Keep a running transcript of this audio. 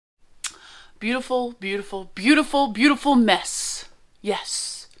Beautiful, beautiful, beautiful, beautiful mess.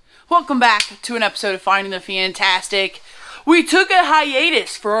 Yes. Welcome back to an episode of Finding the Fantastic. We took a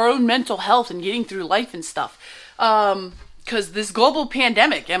hiatus for our own mental health and getting through life and stuff. Because this global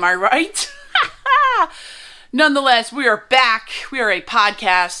pandemic, am I right? Nonetheless, we are back. We are a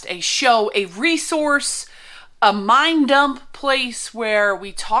podcast, a show, a resource, a mind dump place where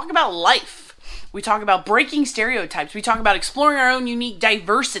we talk about life. We talk about breaking stereotypes. We talk about exploring our own unique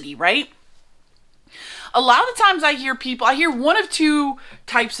diversity, right? A lot of the times I hear one of two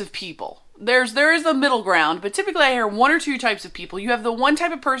types of people. There is a middle ground, but typically I hear one or two types of people. You have the one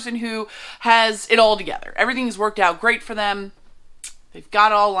type of person who has it all together. Everything's worked out great for them. They've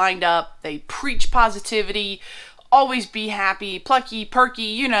got it all lined up. They preach positivity, always be happy, plucky, perky,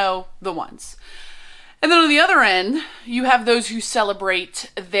 you know, the ones. And then on the other end, you have those who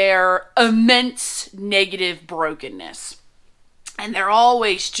celebrate their immense negative brokenness. And they're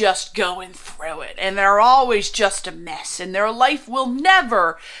always just going through it. And they're always just a mess. And their life will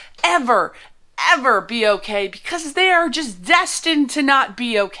never, ever, ever be okay because they are just destined to not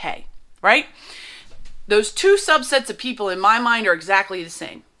be okay. Right? Those two subsets of people in my mind are exactly the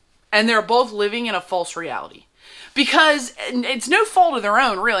same. And they're both living in a false reality. Because it's no fault of their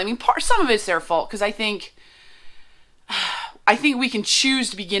own, really. I mean, some of it's their fault. Because I think we can choose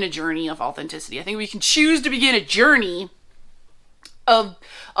to begin a journey of authenticity. I think we can choose to begin a journey of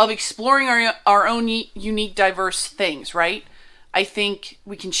exploring our own unique, diverse things, right? I think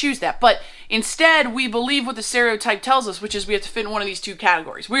we can choose that. But instead, we believe what the stereotype tells us, which is we have to fit in one of these two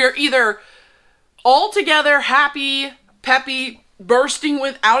categories. We are either all together, happy, peppy, bursting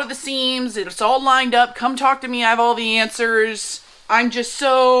out of the seams, it's all lined up, come talk to me, I have all the answers, I'm just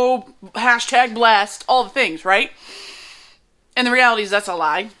so #blessed, all the things, right? And the reality is that's a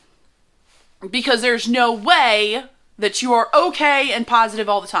lie. Because there's no way that you are okay and positive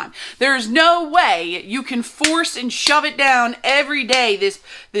all the time. There's no way you can force and shove it down every day,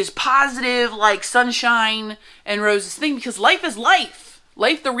 this positive, like sunshine and roses thing, because life is life.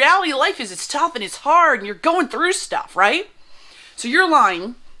 The reality of life is it's tough and it's hard and you're going through stuff, right? So you're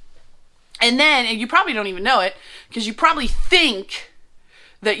lying. And you probably don't even know it, because you probably think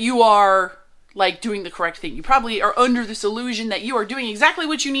that you are like doing the correct thing. You probably are under this illusion that you are doing exactly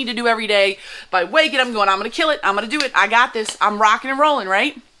what you need to do every day by waking up and going, I'm going to kill it. I'm going to do it. I got this. I'm rocking and rolling,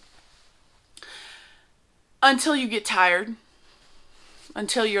 right? Until you get tired.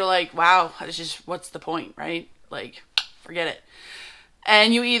 Until you're like, wow, what's the point, right? Like, forget it.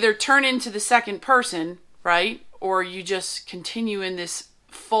 And you either turn into the second person, right? Or you just continue in this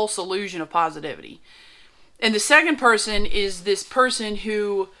false illusion of positivity. And the second person is this person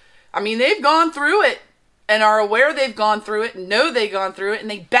who, they've gone through it and are aware they've gone through it and know they've gone through it,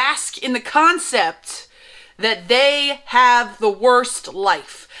 and they bask in the concept that they have the worst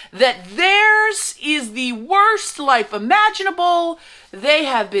life. That theirs is the worst life imaginable. They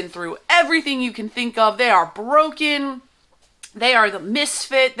have been through everything you can think of. They are broken. They are the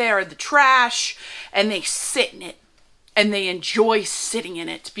misfit. They are the trash. And they sit in it. And they enjoy sitting in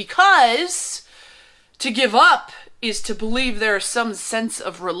it. Because to give up is to believe there is some sense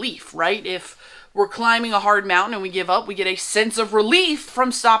of relief, right? If we're climbing a hard mountain and we give up, we get a sense of relief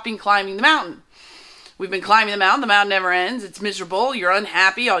from stopping climbing the mountain. We've been climbing the mountain never ends, it's miserable, you're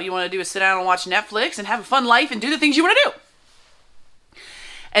unhappy, all you want to do is sit down and watch Netflix and have a fun life and do the things you want to do.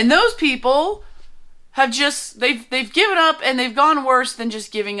 And those people have they've given up, and they've gone worse than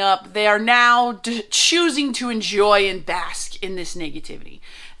just giving up. They are now choosing to enjoy and bask in this negativity.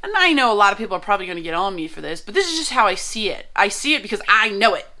 And I know a lot of people are probably going to get on me for this, but this is just how I see it. I see it because I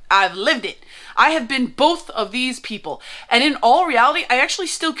know it. I've lived it. I have been both of these people. And in all reality, I actually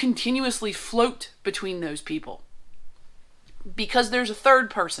still continuously float between those people. Because there's a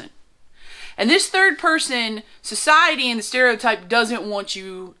third person. And this third person, society and the stereotype doesn't want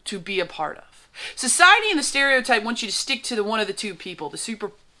you to be a part of. Society and the stereotype want you to stick to one of the two people, the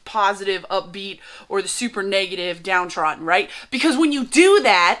super positive, upbeat, or the super negative, downtrodden, right? Because when you do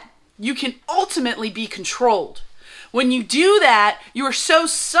that, you can ultimately be controlled. When you do that, you are so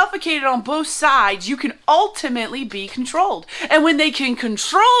suffocated on both sides, you can ultimately be controlled. And when they can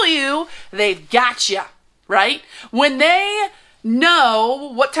control you, they've got you, right? When they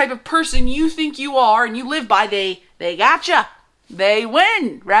know what type of person you think you are and you live by, they got you. They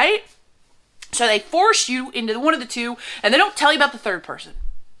win, right? So they force you into one of the two, and they don't tell you about the third person.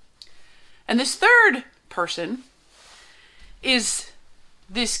 And this third person is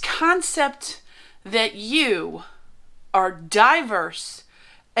this concept that you are diverse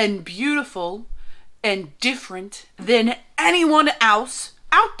and beautiful and different than anyone else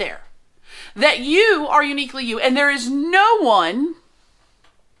out there. That you are uniquely you, and there is no one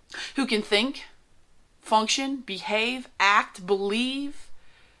who can think, function, behave, act, believe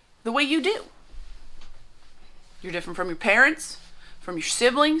the way you do. You're different from your parents, from your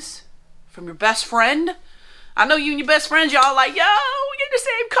siblings, from your best friend. I know you and your best friends, y'all like, yo, we get the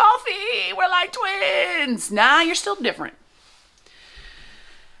same coffee. We're like twins. Nah, you're still different.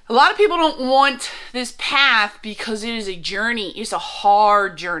 A lot of people don't want this path because it is a journey. It's a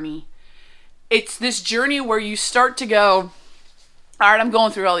hard journey. It's this journey where you start to go, all right, I'm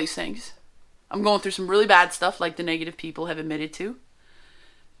going through all these things. I'm going through some really bad stuff like the negative people have admitted to.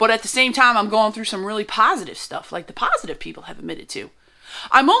 But at the same time, I'm going through some really positive stuff like the positive people have admitted to.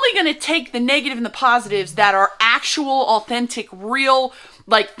 I'm only going to take the negative and the positives that are actual, authentic, real,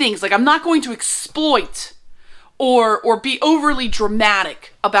 like things. Like I'm not going to exploit or be overly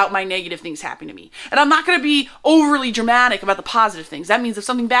dramatic about my negative things happening to me. And I'm not going to be overly dramatic about the positive things. That means if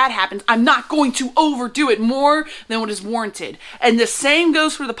something bad happens, I'm not going to overdo it more than what is warranted. And the same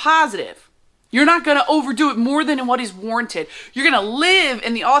goes for the positive. You're not going to overdo it more than what is warranted. You're going to live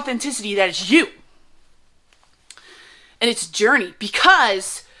in the authenticity that is you. And it's a journey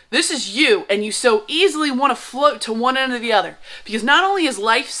because this is you and you so easily want to float to one end or the other. Because not only is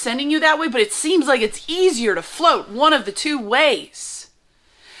life sending you that way, but it seems like it's easier to float one of the two ways.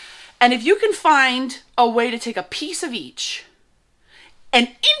 And if you can find a way to take a piece of each and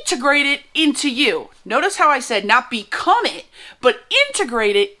integrate it into you. Notice how I said not become it, but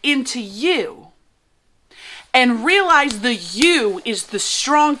integrate it into you. And realize the you is the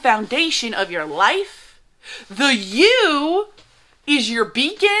strong foundation of your life. The you is your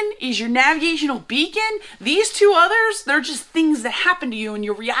beacon, is your navigational beacon. These two others, they're just things that happen to you and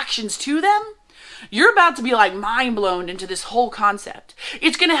your reactions to them. You're about to be like mind blown into this whole concept.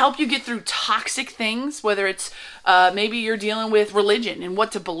 It's going to help you get through toxic things, whether it's maybe you're dealing with religion and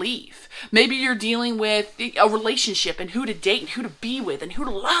what to believe. Maybe you're dealing with a relationship and who to date and who to be with and who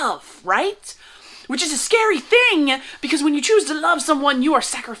to love, right? Which is a scary thing because when you choose to love someone, you are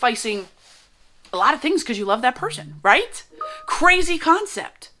sacrificing a lot of things because you love that person, right? Crazy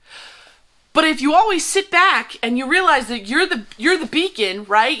concept. But if you always sit back and you realize that you're the beacon,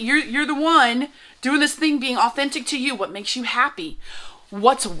 right? You're the one doing this thing, being authentic to you, what makes you happy,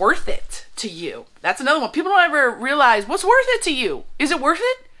 what's worth it to you. That's another one. People don't ever realize what's worth it to you. Is it worth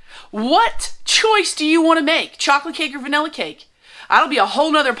it? What choice do you want to make? Chocolate cake or vanilla cake? That'll be a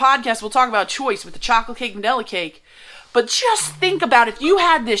whole nother podcast. We'll talk about choice with the chocolate cake, vanilla cake. But just think about if you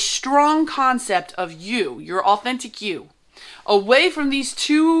had this strong concept of you, your authentic you, away from these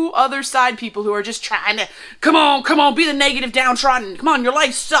two other side people who are just trying to, come on, be the negative downtrodden. Come on, your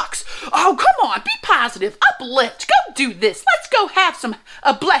life sucks. Oh, come on, be positive, uplift, go do this. Let's go have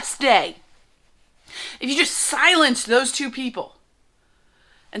a blessed day. If you just silenced those two people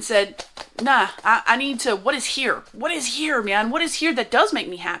and said, nah, I need to, what is here? What is here, man? What is here that does make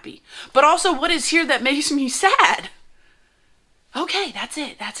me happy? But also, what is here that makes me sad? Okay, that's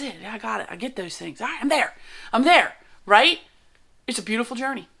it. I got it. I get those things. All right, I'm there, right? It's a beautiful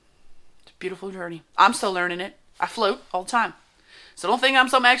journey. I'm still learning it. I float all the time. So don't think I'm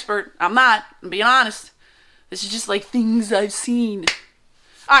some expert. I'm not. I'm being honest. This is just like things I've seen.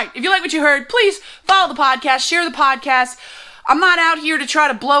 All right, if you like what you heard, please follow the podcast, share the podcast. I'm not out here to try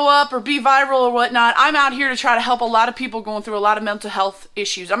to blow up or be viral or whatnot. I'm out here to try to help a lot of people going through a lot of mental health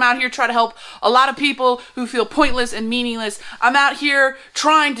issues. I'm out here trying to help a lot of people who feel pointless and meaningless. I'm out here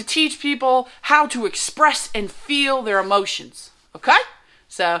trying to teach people how to express and feel their emotions. Okay?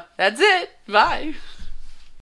 So that's it. Bye.